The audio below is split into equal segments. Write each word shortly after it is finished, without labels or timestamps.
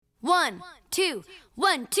1, 2,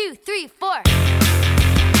 1, 2, 3, 4.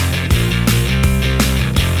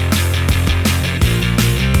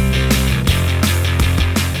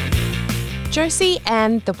 Josie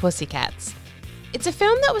and the Pussycats. It's a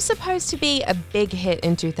film that was supposed to be a big hit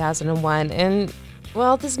in 2001 and,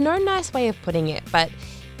 well, there's no nice way of putting it, but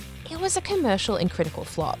it was a commercial and critical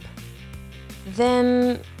flop.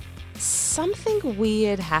 Then something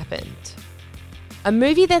weird happened. A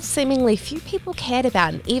movie that seemingly few people cared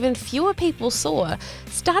about and even fewer people saw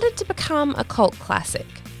started to become a cult classic,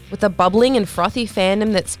 with a bubbling and frothy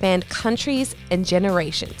fandom that spanned countries and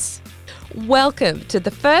generations. Welcome to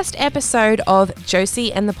the first episode of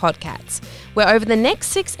Josie and the Podcats, where over the next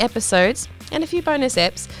 6 episodes, and a few bonus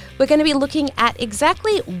eps, we're going to be looking at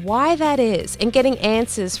exactly why that is and getting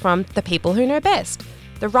answers from the people who know best.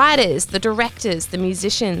 The writers, the directors, the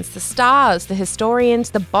musicians, the stars, the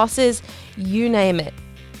historians, the bosses, you name it.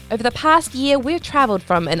 Over the past year, we've travelled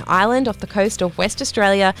from an island off the coast of West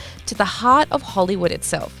Australia to the heart of Hollywood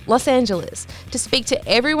itself, Los Angeles, to speak to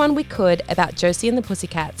everyone we could about Josie and the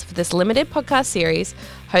Pussycats for this limited podcast series,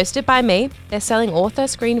 hosted by me, best-selling author,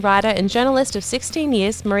 screenwriter and journalist of 16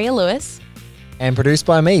 years, Maria Lewis. And produced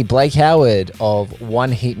by me, Blake Howard of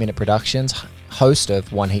One Heat Minute Productions, host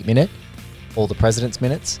of One Heat Minute, All the President's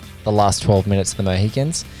Minutes, The Last 12 Minutes of the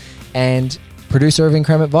Mohicans, and producer of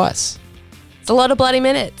Increment Vice. It's a lot of bloody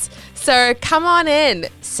minutes. So come on in,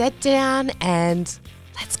 sit down, and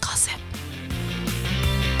let's gossip.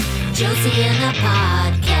 Josie and the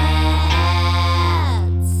Podcats.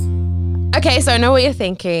 Okay, so I know what you're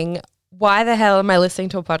thinking. Why the hell am I listening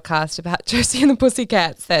to a podcast about Josie and the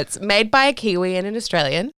Pussycats that's made by a Kiwi and an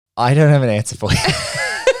Australian? I don't have an answer for you.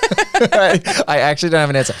 I actually don't have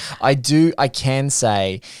an answer. I can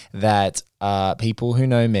say that people who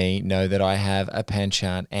know me know that I have a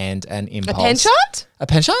penchant and an impulse. A penchant? A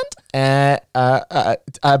penchant?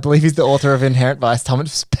 I believe he's the author of Inherent Vice,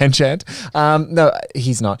 Thomas Penchant. No,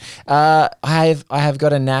 he's not. I have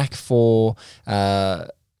got a knack for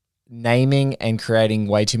naming and creating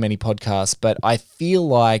way too many podcasts, but I feel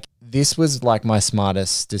like this was like my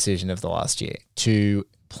smartest decision of the last year, to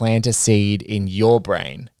plant a seed in your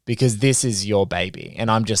brain, because this is your baby and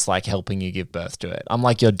I'm just like helping you give birth to it. I'm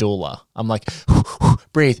like your doula. I'm like,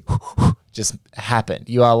 breathe, just happen.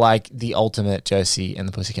 You are like the ultimate Josie and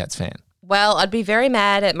the Pussycats fan. Well, I'd be very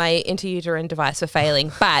mad at my intrauterine device for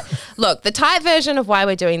failing. But look, the tight version of why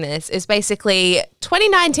we're doing this is basically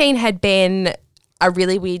 2019 had been a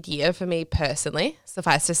really weird year for me personally,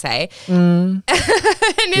 suffice to say. And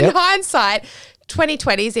in hindsight,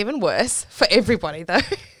 2020 is even worse for everybody though.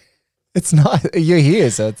 It's nice. You're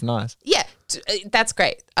here, so it's nice. Yeah, that's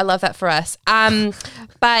great. I love that for us.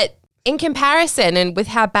 But in comparison and with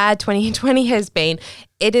how bad 2020 has been,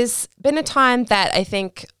 it has been a time that I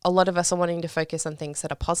think a lot of us are wanting to focus on things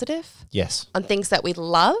that are positive. Yes. On things that we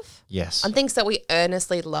love. Yes. On things that we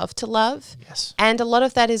earnestly love to love. Yes. And a lot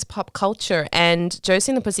of that is pop culture. And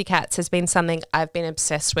Josie and the Pussycats has been something I've been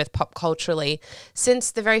obsessed with pop culturally since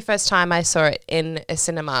the very first time I saw it in a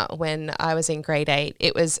cinema when I was in grade 8.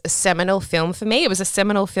 It was a seminal film for me. It was a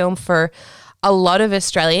seminal film for a lot of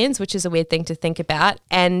Australians, which is a weird thing to think about.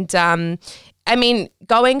 And I mean,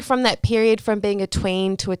 going from that period from being a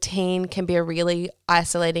tween to a teen can be a really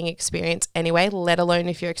isolating experience anyway, let alone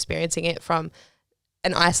if you're experiencing it from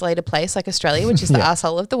an isolated place like Australia, which is the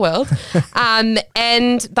arsehole of the world.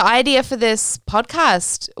 And the idea for this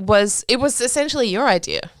podcast was essentially your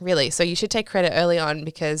idea, really. So you should take credit early on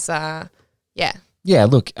because, Yeah,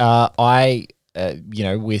 look,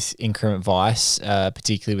 with Increment Vice,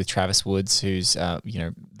 particularly with Travis Woods, who's,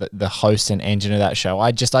 the host and engine of that show,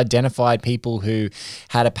 I just identified people who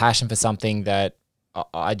had a passion for something that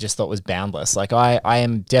I just thought was boundless. Like I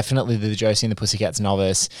am definitely the Josie and the Pussycats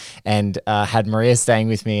novice, and had Maria staying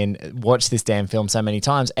with me and watched this damn film so many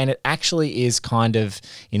times. And it actually is kind of,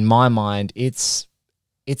 in my mind, it's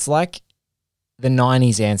like the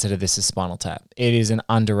 90s answer to This Is Spinal Tap. It is an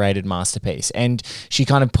underrated masterpiece. And she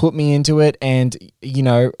kind of put me into it. And,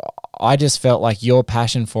 I just felt like your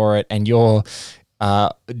passion for it and your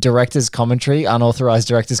director's commentary, unauthorized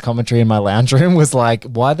director's commentary in my lounge room was like,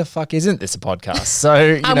 why the fuck isn't this a podcast?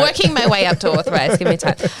 So I'm working my way up to authorized. Give me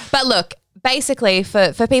time. But look, basically,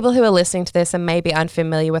 for people who are listening to this and maybe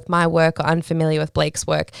unfamiliar with my work or unfamiliar with Blake's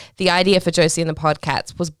work, the idea for Josie and the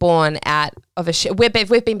Podcats was born out of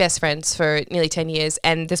we've been best friends for nearly 10 years,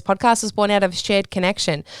 and this podcast was born out of a shared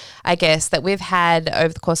connection, I guess, that we've had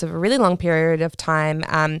over the course of a really long period of time.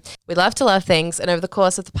 We love to love things, and over the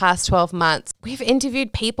course of the past 12 months, we've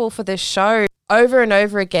interviewed people for this show over and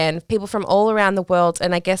over again, people from all around the world,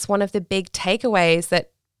 and I guess one of the big takeaways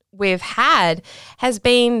that we've had has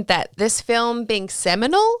been that this film being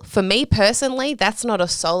seminal, for me personally, that's not a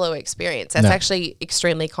solo experience. That's actually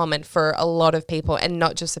extremely common for a lot of people, and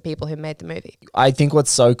not just the people who made the movie. I think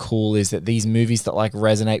what's so cool is that these movies that like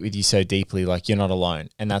resonate with you so deeply, like you're not alone.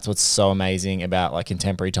 And that's what's so amazing about like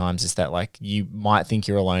contemporary times, is that like you might think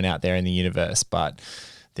you're alone out there in the universe, but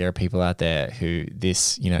there are people out there who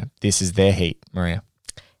this is their heat, Maria.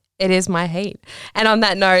 It is my heat. And on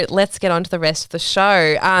that note, let's get on to the rest of the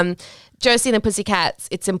show. Josie and the Pussycats,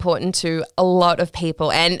 it's important to a lot of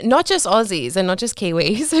people, and not just Aussies and not just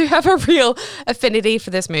Kiwis who have a real affinity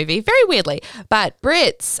for this movie, very weirdly, but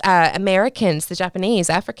Brits, Americans, the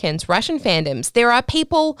Japanese, Africans, Russian fandoms. There are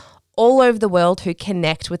people all over the world who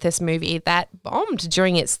connect with this movie that bombed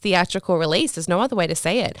during its theatrical release. There's no other way to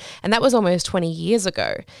say it. And that was almost 20 years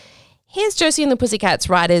ago. Here's Josie and the Pussycats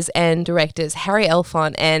writers and directors Harry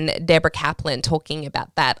Elfont and Deborah Kaplan talking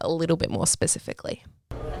about that a little bit more specifically.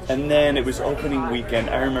 And then it was opening weekend.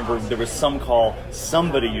 I remember there was some call,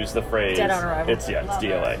 somebody used the phrase, Dead on Arrival. it's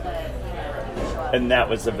DOA. And that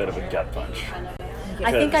was a bit of a gut punch.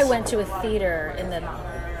 I think I went to a theater in the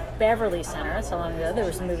Beverly Center. That's how long ago. There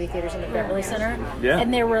were some movie theaters in the Beverly Center. Yeah.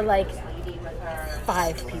 And there were like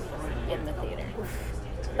 5 people in the theater.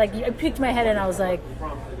 Like, I peeked my head and I was like,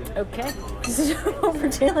 okay, this is what we're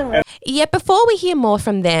dealing with. Yet before we hear more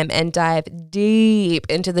from them and dive deep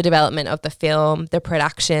into the development of the film, the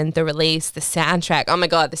production, the release, the soundtrack, oh my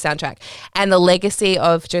God, the soundtrack, and the legacy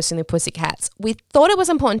of Josie and the Pussycats, we thought it was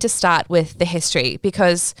important to start with the history,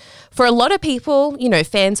 because for a lot of people, you know,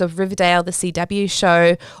 fans of Riverdale, the CW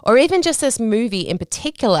show, or even just this movie in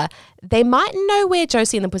particular, they might know where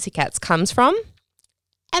Josie and the Pussycats comes from.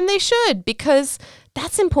 And they should, because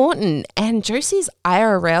that's important. And Josie's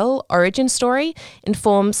IRL origin story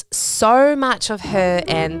informs so much of her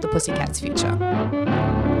and the Pussycats' future.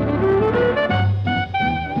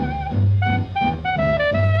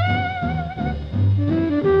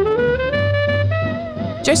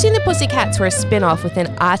 Josie and the Pussycats were a spin-off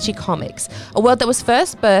within Archie Comics, a world that was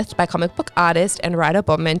first birthed by comic book artist and writer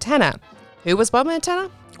Bob Montana. Who was Bob Montana?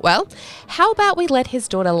 Well, how about we let his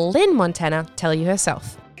daughter Lynn Montana tell you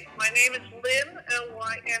herself. My name is Lynn,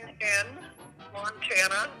 Lynn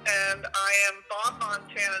Montana, and I am Bob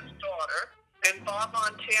Montana's daughter. And Bob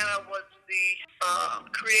Montana was the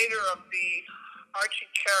creator of the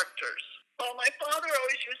Archie characters. Well, my father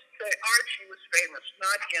always used to say Archie was famous,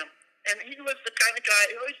 not him. And he was the kind of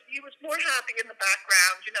guy, he was more happy in the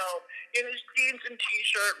background, you know, in his jeans and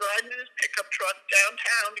T-shirt, riding in his pickup truck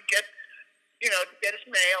downtown to get his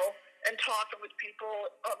mail, and talking with people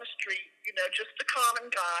on the street, you know, just a common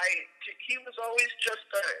guy. He was always just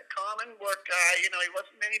a common work guy, you know, he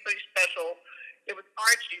wasn't anybody special. It was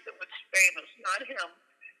Archie that was famous, not him.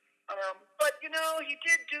 But, you know, he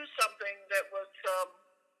did do something that was,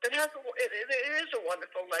 it is a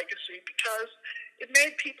wonderful legacy, because it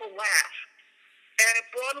made people laugh. And it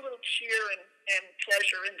brought a little cheer and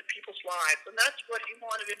pleasure into people's lives. And that's what he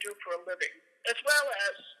wanted to do for a living, as well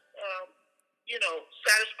as,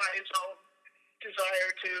 satisfy his own desire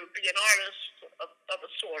to be an artist of a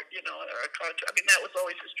sort, you know, or a cartoon. I mean, that was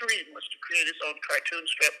always his dream, was to create his own cartoon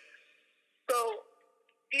strip. So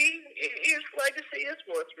his legacy is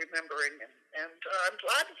worth remembering, and I'm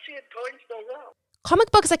glad to see it going so well.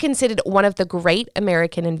 Comic books are considered one of the great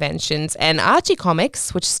American inventions, and Archie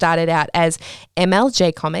Comics, which started out as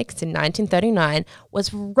MLJ Comics in 1939,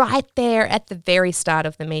 was right there at the very start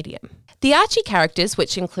of the medium. The Archie characters,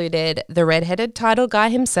 which included the red-headed title guy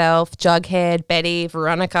himself, Jughead, Betty,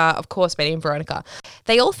 Veronica, of course Betty and Veronica,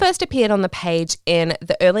 they all first appeared on the page in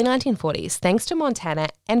the early 1940s thanks to Montana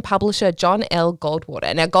and publisher John L.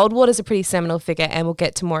 Goldwater. Now, Goldwater's a pretty seminal figure, and we'll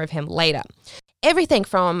get to more of him later. Everything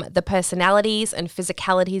from the personalities and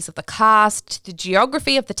physicalities of the cast to the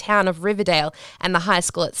geography of the town of Riverdale and the high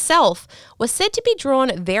school itself was said to be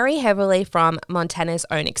drawn very heavily from Montana's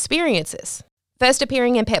own experiences. First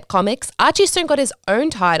appearing in Pep Comics, Archie soon got his own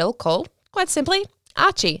title called, quite simply,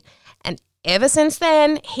 Archie. And ever since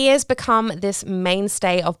then, he has become this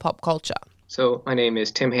mainstay of pop culture. So my name is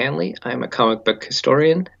Tim Hanley. I'm a comic book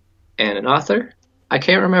historian and an author. I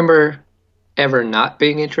can't remember ever not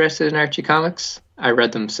being interested in Archie comics. I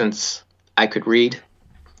read them since I could read.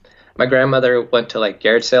 My grandmother went to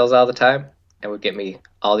yard sales all the time and would get me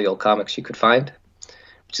all the old comics she could find,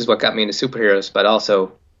 which is what got me into superheroes, but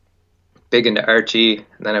also big into Archie.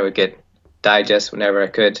 And then I would get digests whenever I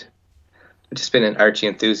could. I've just been an Archie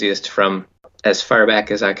enthusiast from as far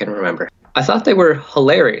back as I can remember. I thought they were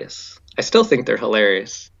hilarious. I still think they're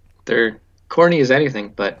hilarious. They're corny as anything,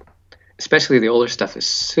 but especially the older stuff is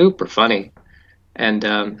super funny. And I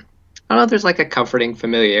don't know, there's a comforting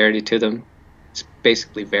familiarity to them. It's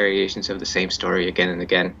basically variations of the same story again and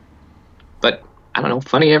again. But I don't know,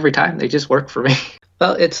 funny every time. They just work for me.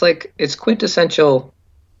 Well, it's quintessential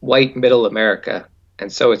white middle America.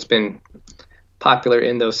 And so it's been popular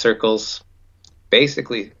in those circles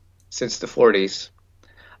basically since the 40s.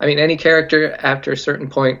 I mean, any character after a certain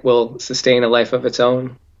point will sustain a life of its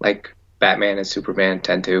own, like Batman and Superman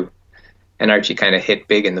tend to. And Archie kind of hit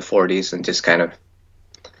big in the 40s and just kind of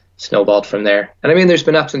snowballed from there. And I mean, there's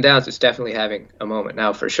been ups and downs. It's definitely having a moment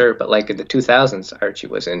now for sure. But like in the 2000s, Archie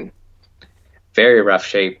was in very rough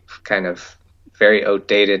shape, kind of very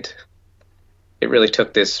outdated. It really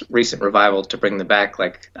took this recent revival to bring them back.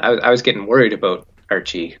 Like I was getting worried about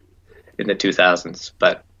Archie in the 2000s,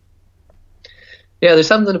 but yeah, there's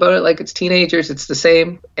something about it. Like it's teenagers, it's the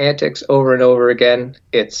same antics over and over again.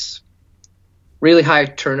 It's really high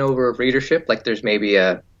turnover of readership. Like there's maybe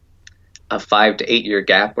a 5 to 8 year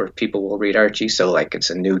gap where people will read Archie. So like it's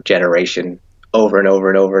a new generation over and over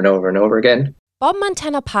and over and over and over again. Bob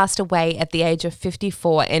Montana passed away at the age of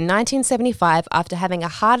 54 in 1975 after having a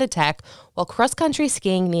heart attack while cross-country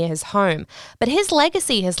skiing near his home. But his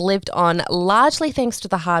legacy has lived on largely thanks to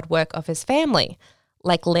the hard work of his family.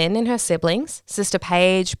 Like Lynn and her siblings, sister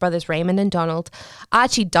Paige, brothers Raymond and Donald,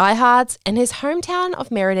 Archie diehards, and his hometown of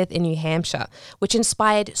Meredith in New Hampshire, which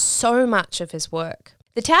inspired so much of his work.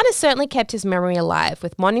 The town has certainly kept his memory alive,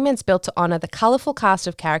 with monuments built to honour the colourful cast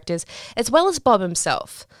of characters as well as Bob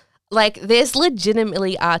himself. Like, there's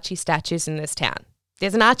legitimately Archie statues in this town.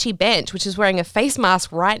 There's an Archie bench, which is wearing a face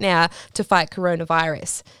mask right now to fight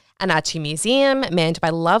coronavirus. An Archie museum manned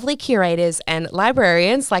by lovely curators and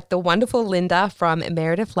librarians like the wonderful Linda from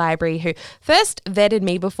Meredith Library, who first vetted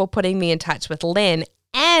me before putting me in touch with Lynn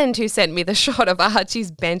and who sent me the shot of Archie's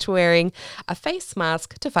bench wearing a face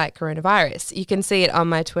mask to fight coronavirus. You can see it on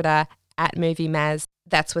my Twitter @MovieMaz.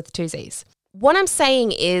 That's with 2 Z's. What I'm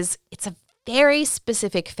saying is it's a very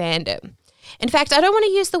specific fandom. In fact, I don't want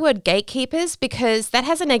to use the word gatekeepers because that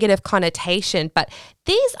has a negative connotation, but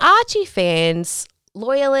these Archie fans,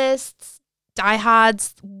 loyalists,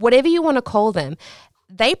 diehards, whatever you want to call them,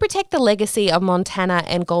 they protect the legacy of Montana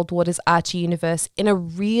and Goldwater's Archie universe in a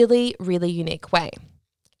really, really unique way.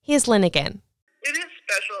 Here's Lynn again. It is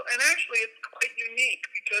special, and actually it's quite unique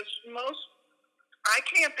because I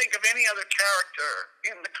can't think of any other character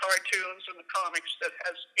in the cartoons and the comics that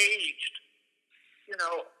has aged,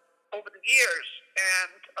 over the years.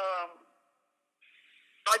 And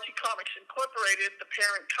Archie Comics Incorporated, the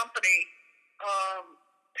parent company,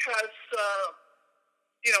 has,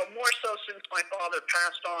 more so since my father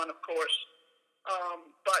passed on, of course.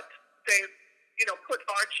 But they, put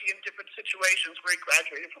Archie in different situations where he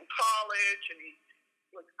graduated from college and he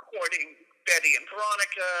was courting Betty and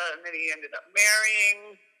Veronica, and then he ended up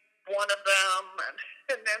marrying one of them,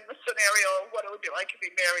 and then the scenario of what it would be like if he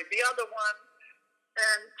married the other one.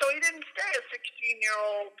 And so he didn't stay a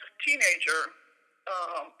 16-year-old teenager.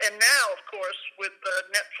 And now, of course, with the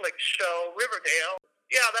Netflix show Riverdale,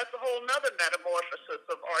 that's a whole nother metamorphosis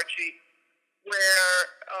of Archie where,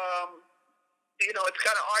 it's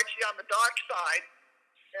kind of Archie on the dark side.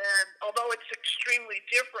 And although it's extremely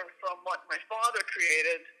different from what my father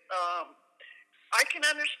created, I can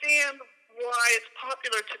understand why it's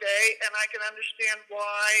popular today, and I can understand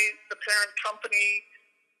why the parent company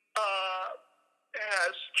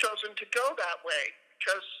has chosen to go that way,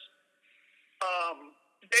 because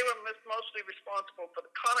they were mostly responsible for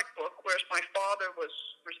the comic book, whereas my father was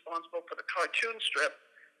responsible for the cartoon strip.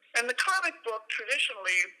 And the comic book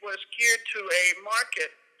traditionally was geared to a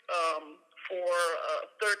market for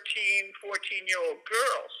 13, 14-year-old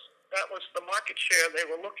girls. That was the market share they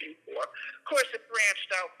were looking for. Of course, it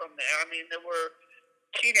branched out from there. I mean, there were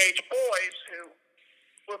teenage boys who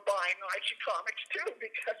were buying Archie comics too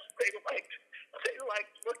because they liked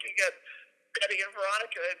looking at Betty and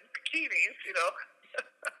Veronica in bikinis,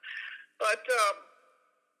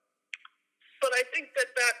 But I think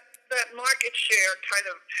that market share kind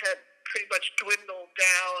of had pretty much dwindled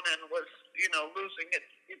down and was, losing its,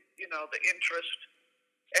 the interest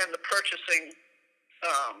and the purchasing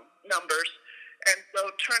numbers. And so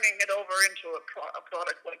turning it over into a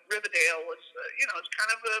product like Riverdale was, it's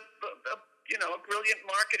kind of a brilliant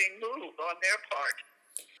marketing move on their part.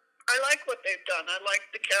 I like what they've done. I like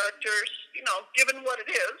the characters, given what it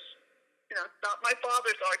is. It's not my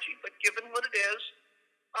father's Archie, but given what it is,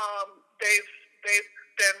 they've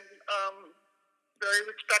been very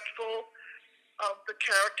respectful of the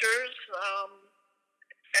characters,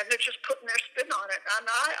 and they're just putting their spin on it. And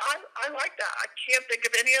I like that. I can't think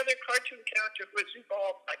of any other cartoon character who has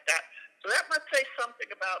evolved like that. So that must say something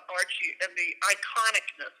about Archie and the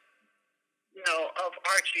iconicness, of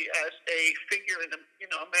Archie as a figure in,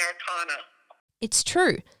 Americana. It's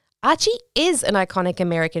true. Archie is an iconic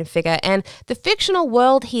American figure, and the fictional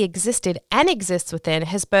world he existed and exists within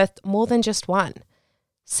has birthed more than just one.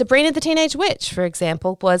 Sabrina the Teenage Witch, for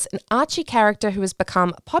example, was an Archie character who has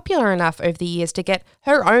become popular enough over the years to get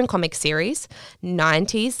her own comic series,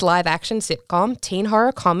 90s live-action sitcom, teen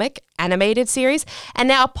horror comic, animated series, and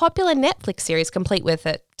now a popular Netflix series complete with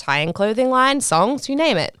a tie-in clothing line, songs, you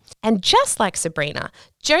name it. And just like Sabrina,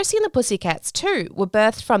 Josie and the Pussycats too were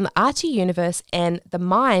birthed from the Archie universe and the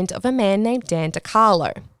mind of a man named Dan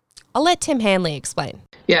DeCarlo. I'll let Tim Hanley explain.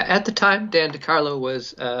 Yeah, at the time, Dan DeCarlo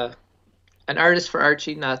was an artist for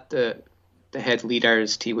Archie, not the head lead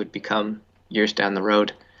artist he would become years down the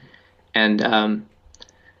road. And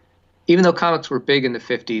even though comics were big in the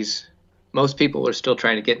 50s, most people were still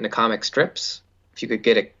trying to get into comic strips. If you could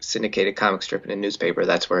get a syndicated comic strip in a newspaper,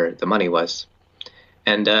 that's where the money was.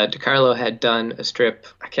 And DeCarlo had done a strip,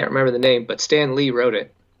 I can't remember the name, but Stan Lee wrote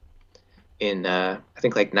it in, I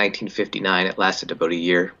think, like 1959. It lasted about a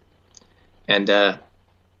year. And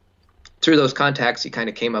through those contacts, he kind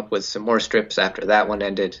of came up with some more strips after that one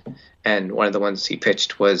ended. And one of the ones he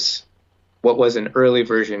pitched was what was an early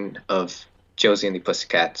version of Josie and the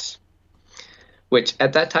Pussycats, which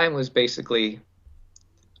at that time was basically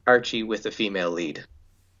Archie with a female lead,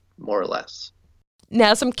 more or less.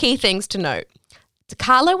 Now, some key things to note.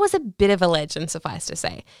 DeCarlo was a bit of a legend, suffice to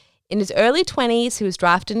say. In his early 20s, he was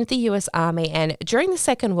drafted into the US Army, and during the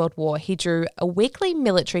Second World War, he drew a weekly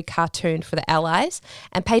military cartoon for the Allies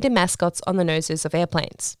and painted mascots on the noses of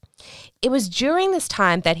airplanes. It was during this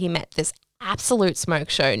time that he met this absolute smoke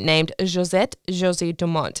show named Josette Josie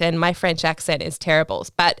Dumont, and my French accent is terrible,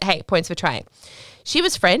 but hey, points for trying. She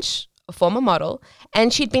was French, a former model,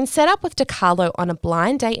 and she'd been set up with DeCarlo on a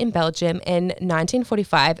blind date in Belgium in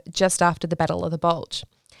 1945, just after the Battle of the Bulge.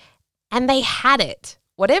 And they had it.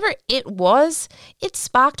 Whatever it was, it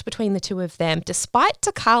sparked between the two of them, despite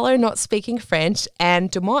DeCarlo not speaking French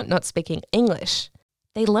and Dumont not speaking English.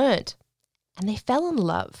 They learned, and they fell in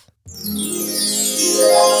love.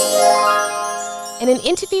 In an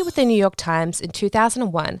interview with the New York Times in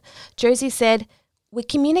 2001, Josie said, "We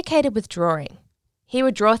communicated with drawing. He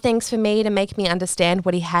would draw things for me to make me understand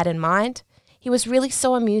what he had in mind. He was really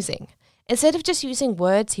so amusing. Instead of just using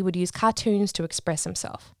words, he would use cartoons to express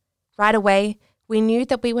himself. Right away, we knew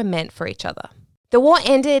that we were meant for each other." The war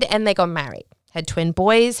ended and they got married. Had twin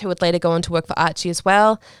boys who would later go on to work for Archie as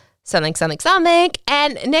well. Something,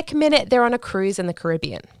 and next minute they're on a cruise in the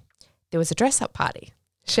Caribbean. There was a dress-up party.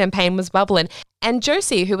 Champagne was bubbling, and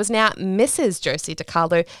Josie, who was now Mrs. Josie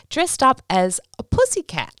DeCarlo, dressed up as a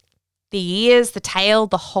pussycat. The ears, the tail,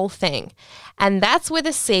 the whole thing. And that's where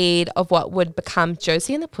the seed of what would become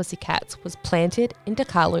Josie and the Pussycats was planted in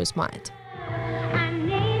DeCarlo's mind.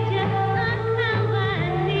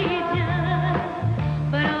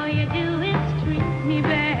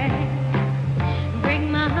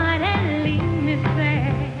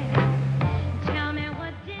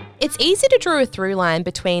 It's easy to draw a through line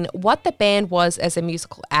between what the band was as a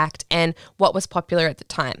musical act and what was popular at the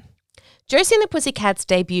time. Josie and the Pussycats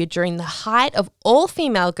debuted during the height of all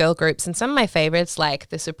female girl groups, and some of my favorites like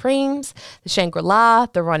the Supremes, the Shangri-La,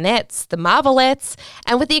 the Ronettes, the Marvelettes,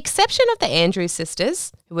 and with the exception of the Andrews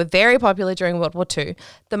Sisters, who were very popular during World War II,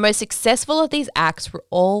 the most successful of these acts were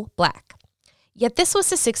all black. Yet this was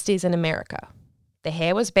the 60s in America. The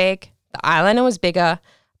hair was big, the eyeliner was bigger,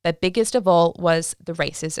 but biggest of all was the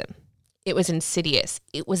racism. It was insidious,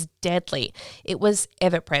 it was deadly, it was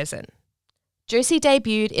ever-present. Josie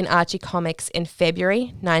debuted in Archie Comics in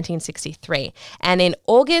February 1963, and in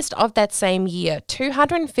August of that same year,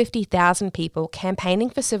 250,000 people campaigning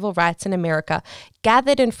for civil rights in America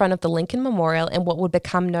gathered in front of the Lincoln Memorial in what would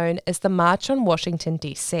become known as the March on Washington,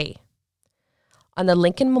 D.C. On the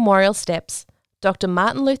Lincoln Memorial steps, Dr.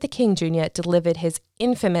 Martin Luther King Jr. delivered his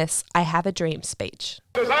infamous I Have a Dream speech.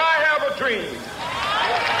 I have a dream.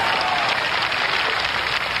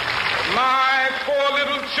 My 4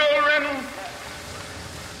 little children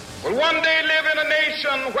will one day live in a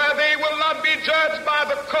nation where they will not be judged by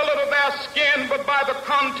the color of their skin, but by the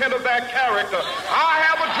content of their character. I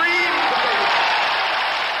have a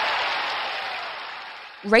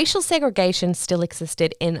dream. Racial segregation still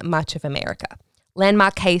existed in much of America.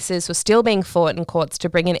 Landmark cases were still being fought in courts to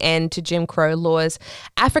bring an end to Jim Crow laws.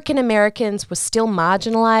 African Americans were still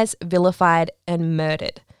marginalized, vilified, and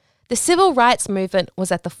murdered. The civil rights movement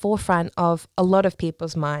was at the forefront of a lot of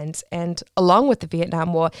people's minds, and along with the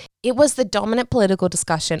Vietnam War, it was the dominant political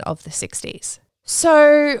discussion of the 60s.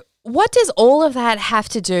 So, what does all of that have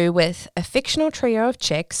to do with a fictional trio of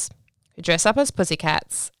chicks who dress up as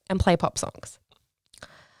pussycats and play pop songs?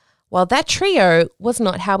 Well, that trio was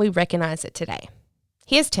not how we recognize it today.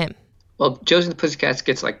 Here's Tim. Well, Josie and the Pussycats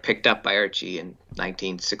gets like picked up by Archie in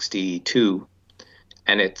 1962,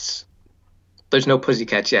 and there's no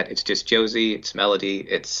Pussycats yet. It's just Josie, it's Melody,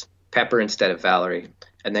 it's Pepper instead of Valerie.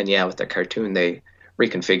 And then, with the cartoon, they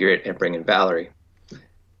reconfigure it and bring in Valerie.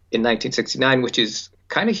 In 1969, which is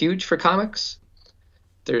kind of huge for comics,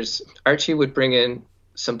 Archie would bring in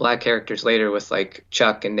some black characters later with like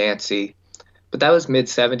Chuck and Nancy, but that was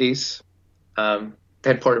mid-70s. They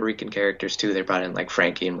had Puerto Rican characters too. They brought in like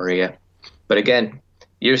Frankie and Maria. But again,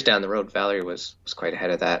 years down the road, Valerie was quite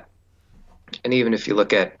ahead of that. And even if you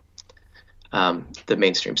look at the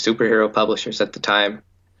mainstream superhero publishers at the time,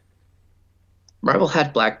 Marvel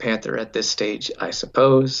had Black Panther at this stage, I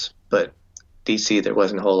suppose, but DC, there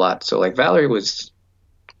wasn't a whole lot. So like Valerie was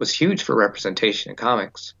huge for representation in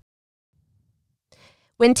comics.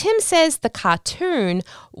 When Tim says the cartoon,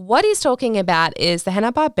 what he's talking about is the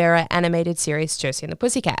Hanna-Barbera animated series Josie and the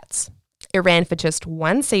Pussycats. It ran for just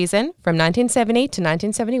one season from 1970 to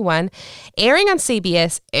 1971, airing on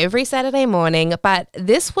CBS every Saturday morning, but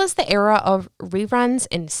this was the era of reruns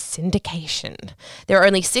and syndication. There were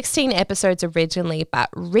only 16 episodes originally, but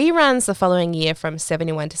reruns the following year from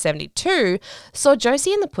 71 to 72 saw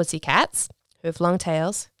Josie and the Pussycats, who have long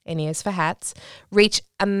tails and ears for hats, reach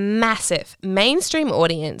a massive mainstream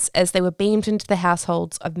audience as they were beamed into the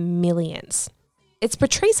households of millions. It's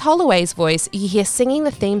Patrice Holloway's voice you hear singing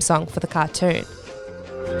the theme song for the cartoon.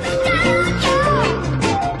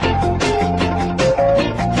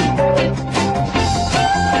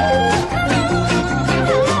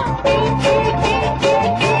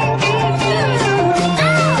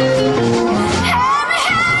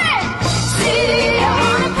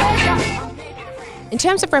 In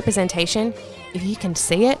terms of representation, if you can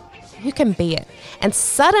see it, you can be it. And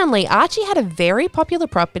suddenly, Archie had a very popular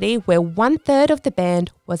property where 1/3 of the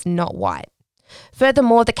band was not white.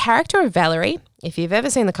 Furthermore, the character of Valerie, if you've ever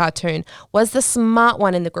seen the cartoon, was the smart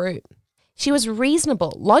one in the group. She was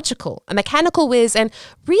reasonable, logical, a mechanical whiz, and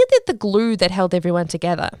really the glue that held everyone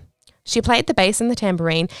together. She played the bass and the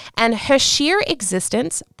tambourine, and her sheer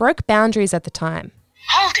existence broke boundaries at the time.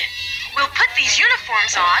 Hold it! We'll put these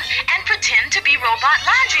uniforms on and pretend to be robot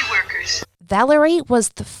laundry workers. Valerie was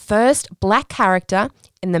the first black character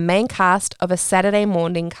in the main cast of a Saturday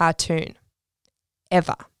morning cartoon.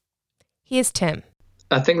 Ever. Here's Tim.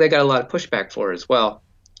 A thing they got a lot of pushback for as well,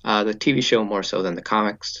 the TV show more so than the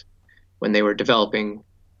comics. When they were developing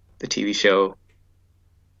the TV show,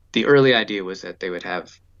 the early idea was that they would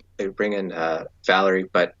bring in Valerie,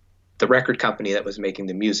 but the record company that was making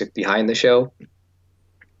the music behind the show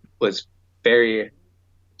was very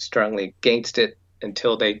strongly against it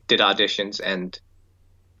until they did auditions, and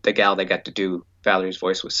the gal they got to do Valerie's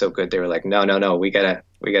voice was so good they were like, no, we gotta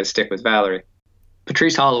stick with Valerie.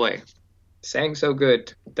 Patrice Holloway sang so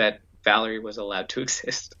good that Valerie was allowed to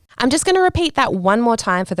exist. I'm just going to repeat that one more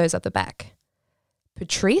time for those at the back.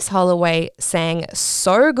 Patrice Holloway sang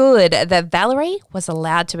so good that Valerie was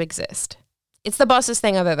allowed to exist. It's the bossest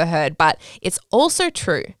thing I've ever heard, but it's also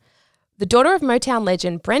true. The daughter of Motown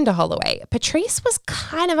legend Brenda Holloway, Patrice was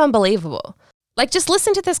kind of unbelievable. Like, just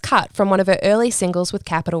listen to this cut from one of her early singles with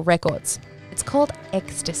Capitol Records. It's called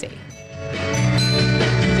Ecstasy. Just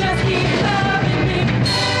keep loving me.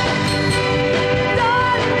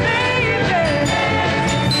 Darling baby. Help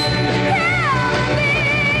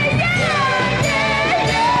me.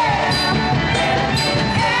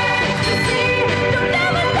 Ecstasy.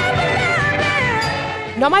 Don't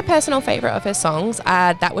never. Not my personal favourite of her songs.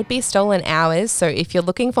 That would be Stolen Hours. So if you're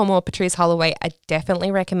looking for more Patrice Holloway, I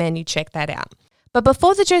definitely recommend you check that out. But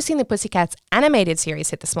before the Josie and the Pussycats animated series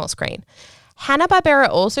hit the small screen, Hanna-Barbera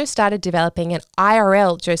also started developing an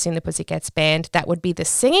IRL Josie and the Pussycats band that would be the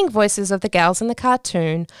singing voices of the gals in the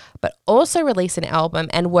cartoon, but also release an album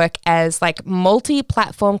and work as like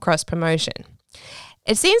multi-platform cross-promotion.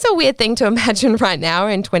 It seems a weird thing to imagine right now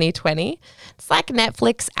in 2020. It's like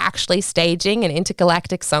Netflix actually staging an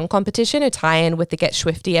intergalactic song competition to tie in with the Get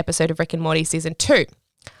Swifty episode of Rick and Morty Season 2.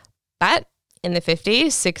 But in the 50s,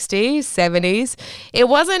 60s, 70s, it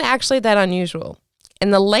wasn't actually that unusual.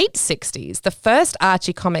 In the late 60s, the first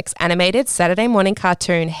Archie Comics animated Saturday morning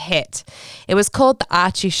cartoon hit. It was called The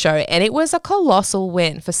Archie Show, and it was a colossal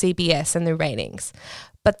win for CBS and the ratings.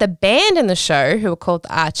 But the band in the show, who were called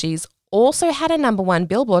the Archies, also had a #1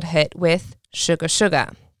 Billboard hit with Sugar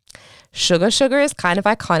Sugar. Sugar Sugar is kind of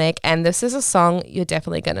iconic, and this is a song you're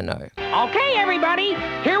definitely going to know. Okay, everybody,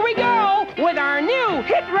 here we go with our new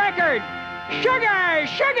hit record, Sugar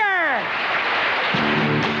Sugar!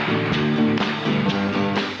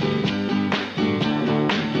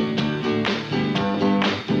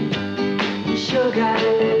 Sugar,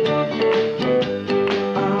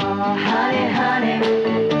 oh honey, honey,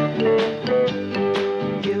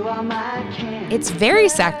 It's very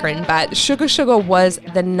saccharine, but Sugar Sugar was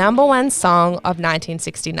the number one song of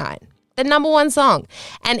 1969. The number one song.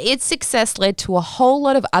 And its success led to a whole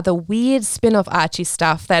lot of other weird spin-off Archie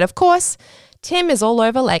stuff that, of course, Tim is all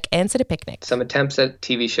over like ants at a picnic. Some attempts at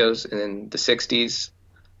TV shows in the 60s.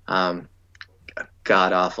 A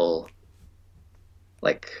god-awful,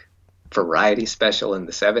 like, variety special in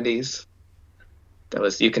the 70s. That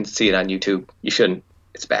was, you can see it on YouTube. You shouldn't.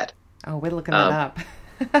 It's bad. Oh, we're looking that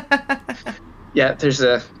up. Yeah, this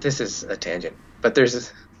is a tangent, but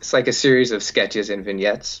it's like a series of sketches and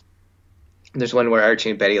vignettes. There's one where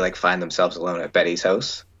Archie and Betty like find themselves alone at Betty's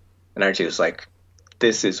house, and Archie was like,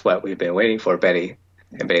 "This is what we've been waiting for, Betty,"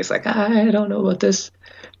 and Betty's like, "I don't know about this,"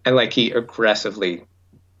 and like he aggressively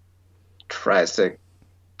tries to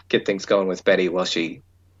get things going with Betty while she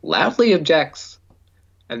loudly objects,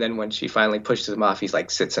 and then when she finally pushes him off, he's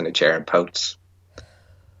like sits in a chair and pouts.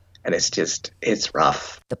 And it's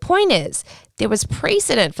rough. The point is, there was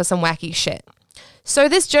precedent for some wacky shit. So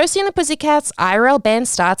this Josie and the Pussycats IRL band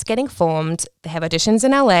starts getting formed. They have auditions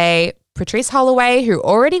in LA. Patrice Holloway, who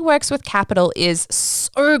already works with Capitol, is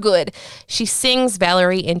so good. She sings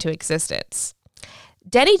Valerie into existence.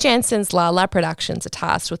 Danny Jansen's La La Productions are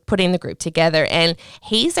tasked with putting the group together, and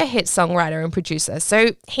he's a hit songwriter and producer,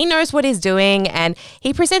 so he knows what he's doing, and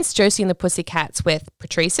he presents Josie and the Pussycats with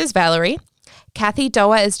Patrice as Valerie, Kathy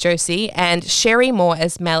Doa as Josie, and Sherry Moore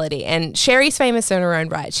as Melody. And Sherry's famous in her own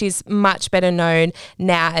right. She's much better known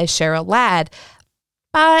now as Cheryl Ladd.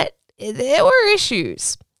 But there were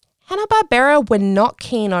issues. Hanna-Barbera were not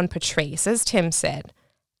keen on Patrice, as Tim said.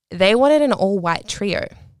 They wanted an all-white trio,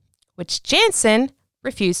 which Jansen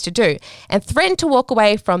refused to do and threatened to walk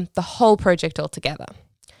away from the whole project altogether.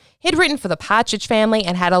 He'd written for the Partridge Family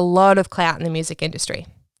and had a lot of clout in the music industry.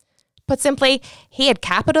 Put simply, he had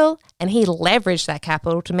capital and he leveraged that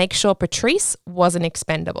capital to make sure Patrice wasn't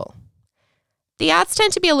expendable. The arts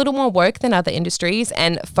tend to be a little more woke than other industries,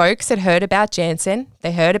 and folks had heard about Jansen.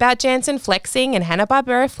 They heard about Jansen flexing and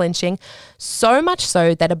Hanna-Barbera flinching, so much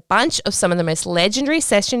so that a bunch of some of the most legendary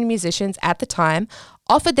session musicians at the time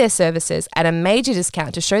offered their services at a major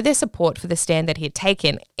discount to show their support for the stand that he had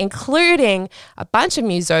taken, including a bunch of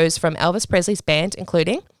musos from Elvis Presley's band,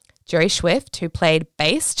 including Jerry Swift, who played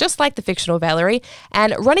bass just like the fictional Valerie,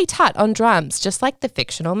 and Ronnie Tutt on drums, just like the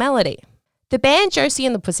fictional Melody. The band Josie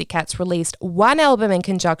and the Pussycats released one album in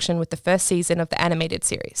conjunction with the first season of the animated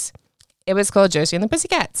series. It was called Josie and the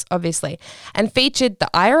Pussycats, obviously, and featured the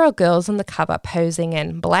IRL girls on the cover posing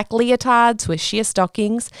in black leotards with sheer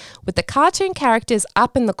stockings, with the cartoon characters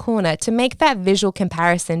up in the corner to make that visual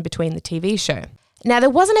comparison between the TV show. Now, there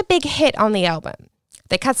wasn't a big hit on the album.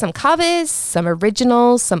 They cut some covers, some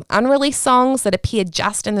originals, some unreleased songs that appeared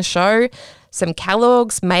just in the show, some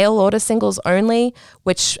Kellogg's mail order singles only,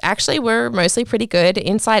 which actually were mostly pretty good.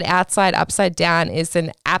 Inside, Outside, Upside Down is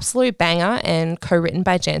an absolute banger and co-written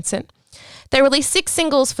by Jansen. They released 6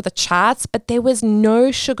 singles for the charts, but there was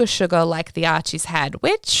no Sugar Sugar like the Archies had,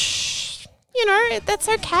 which, that's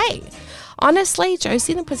okay. Honestly,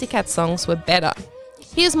 Josie and the Pussycats songs were better.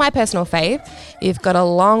 Here's my personal fave, You've Got a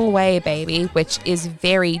Long Way, Baby, which is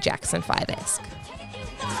very Jackson 5-esque.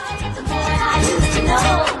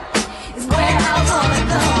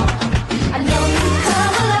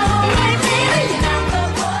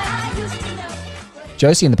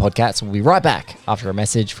 Josie and the Podcasts will be right back after a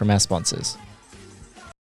message from our sponsors.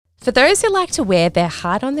 For those who like to wear their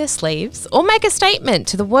heart on their sleeves or make a statement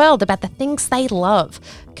to the world about the things they love,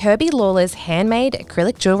 Kirby Lawler's handmade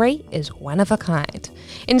acrylic jewelry is one of a kind.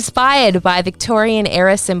 Inspired by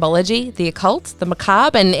Victorian-era symbology, the occult, the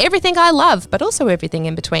macabre, and everything I love, but also everything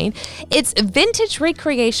in between, it's vintage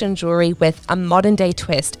recreation jewelry with a modern-day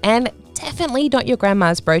twist, and definitely not your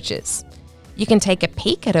grandma's brooches. You can take a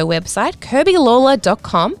peek at her website,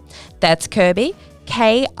 KirbyLawler.com. That's Kirby,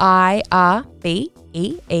 Kirbee,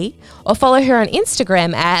 or follow her on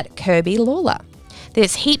Instagram at Kirby Lawler.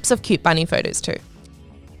 There's heaps of cute bunny photos too.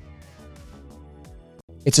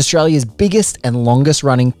 It's Australia's biggest and longest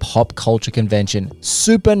running pop culture convention.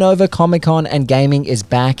 Supernova Comic Con and Gaming is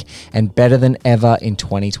back and better than ever in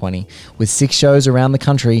 2020. With 6 shows around the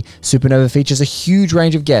country, Supernova features a huge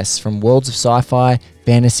range of guests from worlds of sci-fi,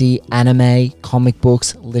 fantasy, anime, comic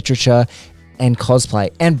books, literature, and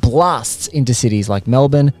cosplay, and blasts into cities like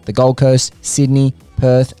Melbourne, the Gold Coast, Sydney,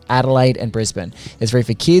 Perth, Adelaide, and Brisbane. It's free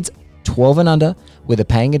for kids 12 and under with a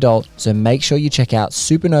paying adult, so make sure you check out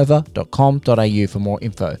supernova.com.au for more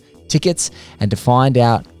info, tickets, and to find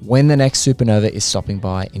out when the next Supernova is stopping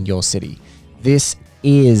by in your city. This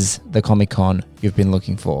is the Comic Con you've been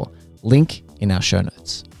looking for. Link in our show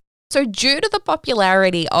notes. So due to the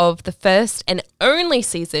popularity of the first and only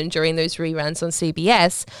season during those reruns on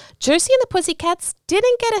CBS, Josie and the Pussycats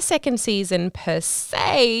didn't get a second season per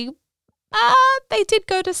se, but they did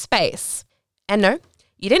go to space. And no,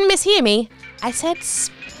 you didn't mishear me. I said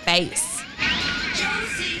space.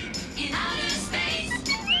 Josie in outer space.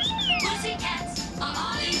 Pussycats are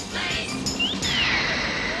all in place.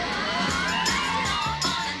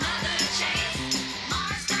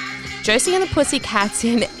 Josie and the Pussycats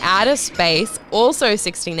in Outer Space, also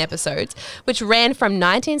 16 episodes, which ran from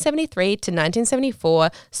 1973 to 1974,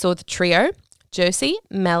 saw the trio, Josie,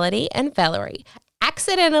 Melody, and Valerie,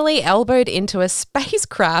 accidentally elbowed into a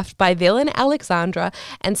spacecraft by villain Alexandra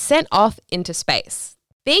and sent off into space.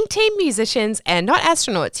 Being team musicians and not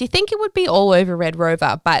astronauts, you think it would be all over Red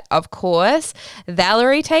Rover, but of course,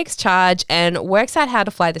 Valerie takes charge and works out how to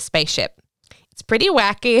fly the spaceship. It's pretty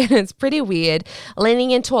wacky and it's pretty weird,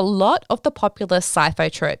 leaning into a lot of the popular sci-fi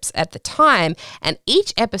tropes at the time, and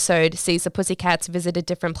each episode sees the Pussycats visit a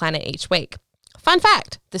different planet each week. Fun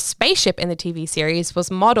fact, the spaceship in the TV series was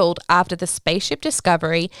modelled after the spaceship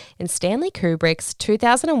Discovery in Stanley Kubrick's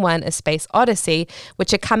 2001 A Space Odyssey,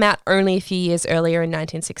 which had come out only a few years earlier in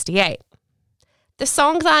 1968. The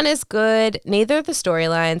songs aren't as good, neither of the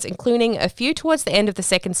storylines, including a few towards the end of the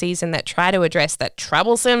second season that try to address that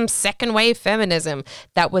troublesome second-wave feminism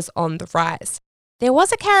that was on the rise. There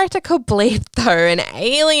was a character called Bleep, though, an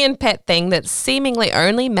alien pet thing that seemingly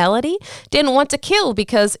only Melody didn't want to kill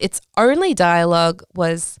because its only dialogue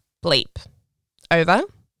was bleep. Over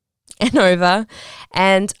and over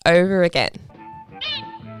and over again.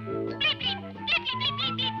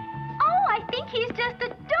 Oh, I think he's just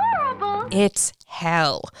adorable. It's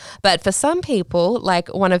hell. But for some people, like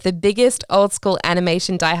one of the biggest old school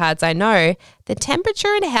animation diehards I know, the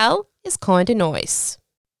temperature in hell is kinda nice.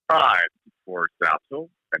 Hi, this is Forrest Sapsel,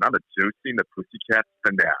 and I'm a Josie and the Pussycats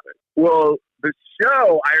fanatic. Well, the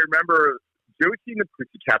show, I remember Josie and the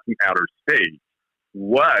Pussycats in Outer Space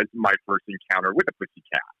was my first encounter with the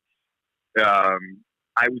Pussycats.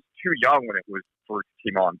 I was too young when it was first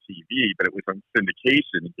came on TV, but it was on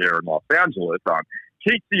syndication here in Los Angeles on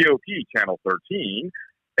KCOP Channel 13.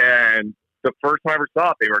 And the first time I ever saw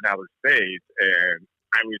it, they were in outer space, and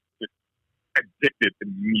I was just addicted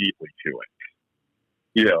immediately to it.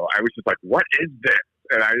 You know, I was just like, what is this?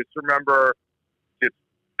 And I just remember just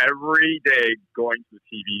every day going to the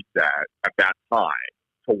TV set at that time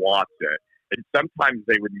to watch it. And sometimes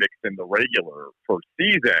they would mix in the regular first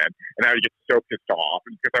season, and I would get so pissed off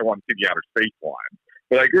because I wanted to see the outer space one.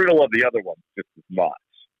 But I grew to love the other ones just as much.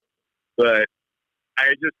 But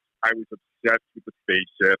I was obsessed with the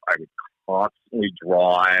spaceship. I would constantly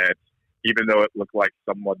draw it, even though it looked like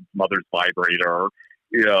someone's mother's vibrator.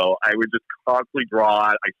 You know, I would just constantly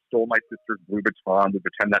draw it. I stole my sister's Louboutin to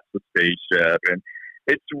pretend that's the spaceship. And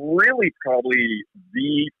it's really probably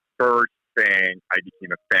the first thing I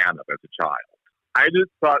became a fan of as a child. I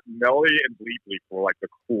just thought Melody and Bleep Bleep were like the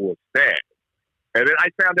coolest thing. And then I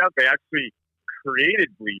found out they actually created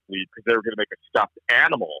Bleep Bleep because they were going to make a stuffed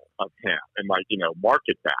animal of him and, like, you know,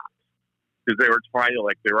 market that. Because they were trying to,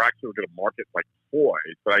 like, they were actually going to market, like,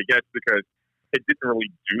 toys. But I guess because it didn't really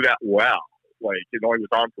do that well. Like, it only was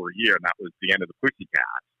on for a year, and that was the end of the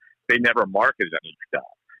Pussycats. They never marketed any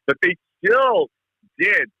stuff. But they still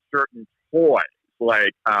did certain toys.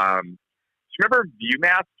 Like, do you remember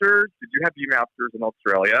Viewmasters? Did you have Viewmasters in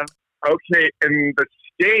Australia? Okay, in the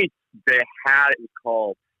States, they had, it was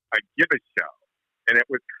called a Give-A-Show. And it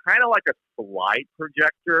was kind of like a slide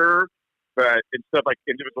projector, but instead of like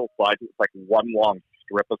individual slides, it was like one long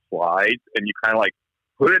strip of slides, and you kind of like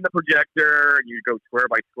put it in the projector, and you go square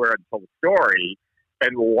by square and tell the story.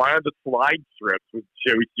 And one of the slide strips was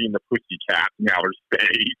Josie and the Pussycats in outer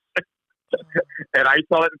space. And I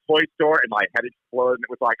saw it in the toy store, and my head exploded, and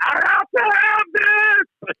it was like, I have to have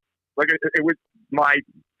this! Like, it was my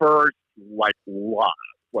first, like, love,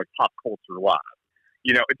 like, pop culture love.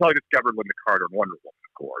 You know, until I discovered Linda Carter and Wonder Woman,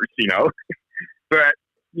 of course, you know. But,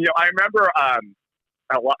 you know, I remember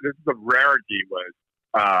a lot, this is a rarity, was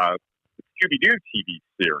the Scooby-Doo TV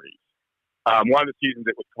series. One of the seasons,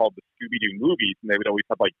 it was called the Scooby-Doo Movies, and they would always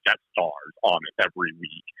have, like, guest stars on it every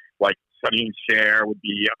week. Like, Sonny and Cher would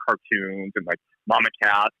be a cartoons, and, like, Mama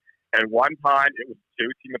Cat. And one time, it was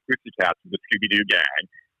Josie and the Pussycats with the Scooby-Doo gang,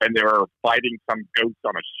 and they were fighting some ghost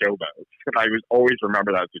on a showboat. And I would always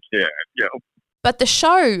remember that as a kid, you know. But the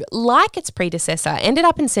show, like its predecessor, ended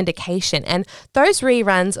up in syndication, and those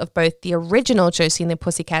reruns of both the original Josie and the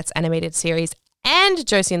Pussycats animated series and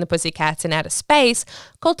Josie and the Pussycats in Outer Space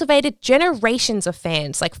cultivated generations of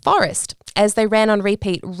fans like Forrest, as they ran on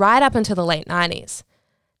repeat right up until the late 90s.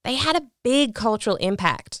 They had a big cultural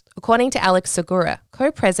impact, according to Alex Segura,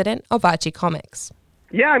 co-president of Archie Comics.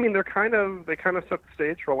 Yeah, I mean, they kind of set the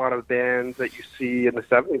stage for a lot of bands that you see in the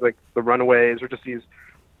 70s, like the Runaways, or just these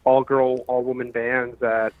all-girl, all-woman bands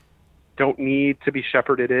that don't need to be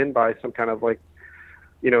shepherded in by some kind of, like,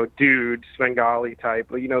 dude, Svengali type.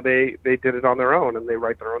 They did it on their own, and they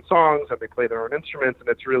write their own songs, and they play their own instruments, and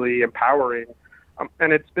it's really empowering.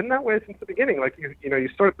 And it's been that way since the beginning. Like,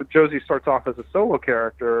 Josie starts off as a solo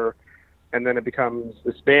character, and then it becomes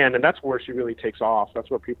this band, and that's where she really takes off. That's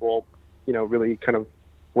where people, really kind of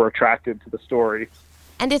were attracted to the story.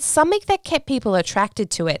 And it's something that kept people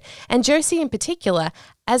attracted to it, and Josie in particular,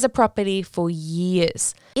 as a property for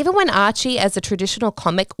years. Even when Archie as a traditional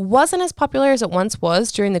comic wasn't as popular as it once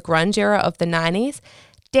was during the grunge era of the 90s,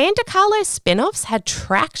 Dan DeCarlo's spin-offs had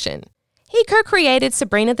traction. He co-created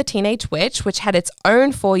Sabrina the Teenage Witch, which had its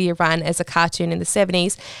own 4-year run as a cartoon in the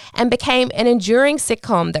 70s, and became an enduring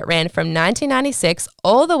sitcom that ran from 1996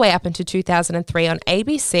 all the way up into 2003 on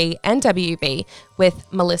ABC and WB with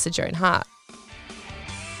Melissa Joan Hart.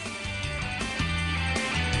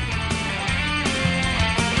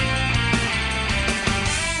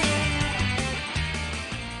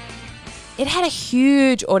 It had a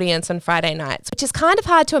huge audience on Friday nights, which is kind of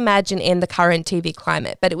hard to imagine in the current TV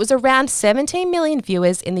climate, but it was around 17 million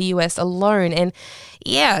viewers in the US alone. And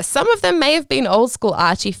yeah, some of them may have been old school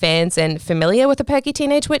Archie fans and familiar with the perky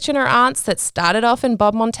teenage witch and her aunts that started off in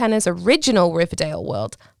Bob Montana's original Riverdale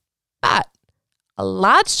world. But a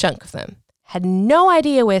large chunk of them had no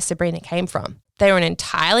idea where Sabrina came from. They were an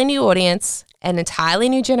entirely new audience, an entirely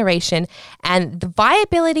new generation, and the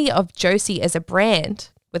viability of Josie as a brand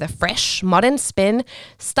with a fresh, modern spin,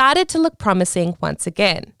 started to look promising once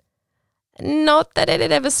again. Not that it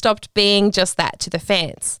had ever stopped being just that to the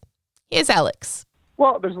fans. Here's Alex.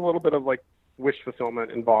 Well, there's a little bit of wish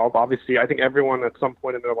fulfillment involved. Obviously, I think everyone at some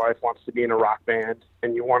point in their life wants to be in a rock band,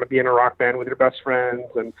 and you want to be in a rock band with your best friends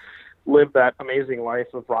and live that amazing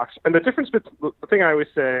life of rock. And the thing I always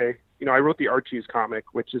say, I wrote the Archies comic,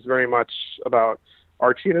 which is very much about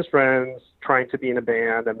Archie and his friends trying to be in a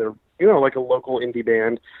band, and they're, like a local indie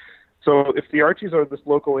band. So if the Archies are this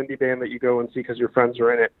local indie band that you go and see because your friends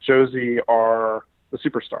are in it, Josie are the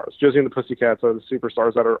superstars. Josie and the Pussycats are the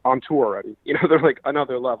superstars that are on tour already. They're like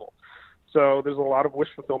another level. So there's a lot of wish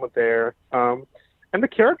fulfillment there. And the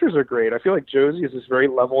characters are great. I feel like Josie is this very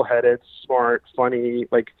level-headed, smart, funny,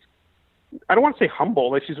 I don't want to say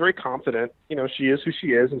humble. She's very confident. She is who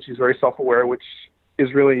she is, and she's very self-aware, which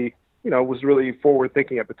is really, was really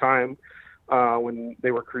forward-thinking at the time when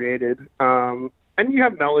they were created. And you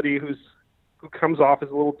have Melody, who comes off as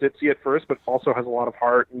a little ditzy at first, but also has a lot of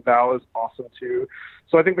heart, and Val is awesome too.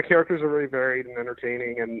 So I think the characters are really varied and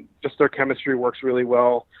entertaining, and just their chemistry works really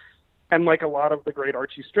well. And like a lot of the great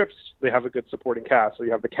Archie strips, they have a good supporting cast. So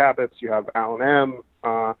you have the Cabots, you have Alan M.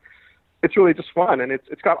 It's really just fun, and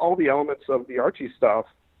it's got all the elements of the Archie stuff,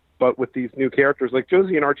 but with these new characters. Like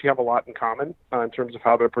Josie and Archie have a lot in common in terms of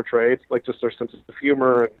how they're portrayed, like just their sense of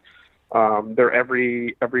humor and their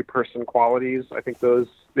every person qualities. I think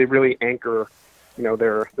they really anchor,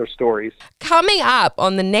 their stories. Coming up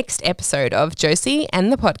on the next episode of Josie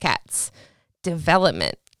and the Podcats,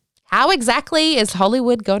 development. How exactly is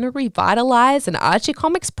Hollywood going to revitalize an Archie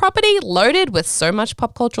Comics property loaded with so much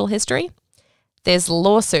pop cultural history? There's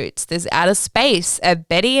lawsuits, there's outer space, a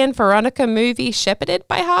Betty and Veronica movie shepherded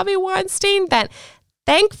by Harvey Weinstein that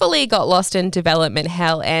thankfully got lost in development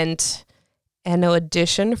hell, and an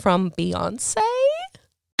audition from Beyonce.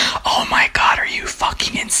 Oh my God, are you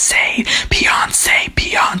fucking insane? Beyonce,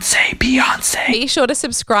 Beyonce, Beyonce. Be sure to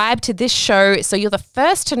subscribe to this show so you're the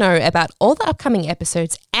first to know about all the upcoming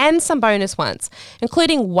episodes and some bonus ones,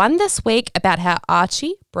 including one this week about how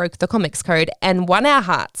Archie broke the comics code and won our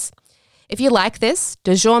hearts. If you like this,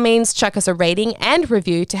 de jour means chuck us a rating and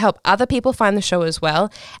review to help other people find the show as well.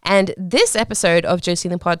 And this episode of Josie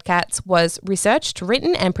and the Podcats was researched,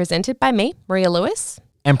 written and presented by me, Maria Lewis.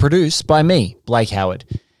 And produced by me, Blake Howard.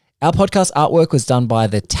 Our podcast artwork was done by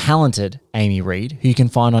the talented Amy Reed, who you can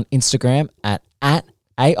find on Instagram at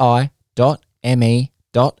ai.me.me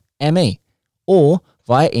or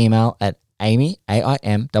via email at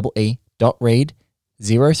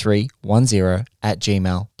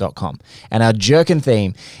amy.reed0310@gmail.com. And our Jerkin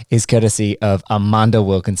theme is courtesy of Amanda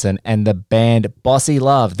Wilkinson and the band Bossy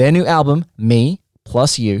Love. Their new album, Me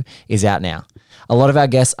Plus You, is out now. A lot of our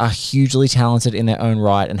guests are hugely talented in their own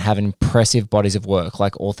right and have impressive bodies of work,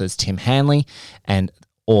 like authors Tim Hanley and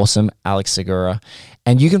awesome Alex Segura.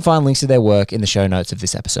 And you can find links to their work in the show notes of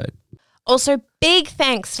this episode. Also, big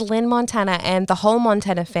thanks to Lynn Montana and the whole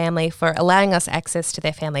Montana family for allowing us access to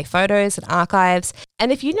their family photos and archives.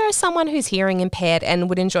 And if you know someone who's hearing impaired and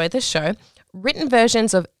would enjoy this show, written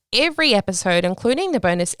versions of every episode, including the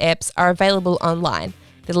bonus eps, are available online.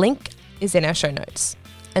 The link is in our show notes.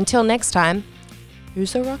 Until next time,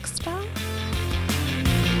 who's a rock star?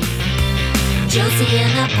 Josie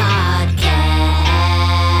and the podcast.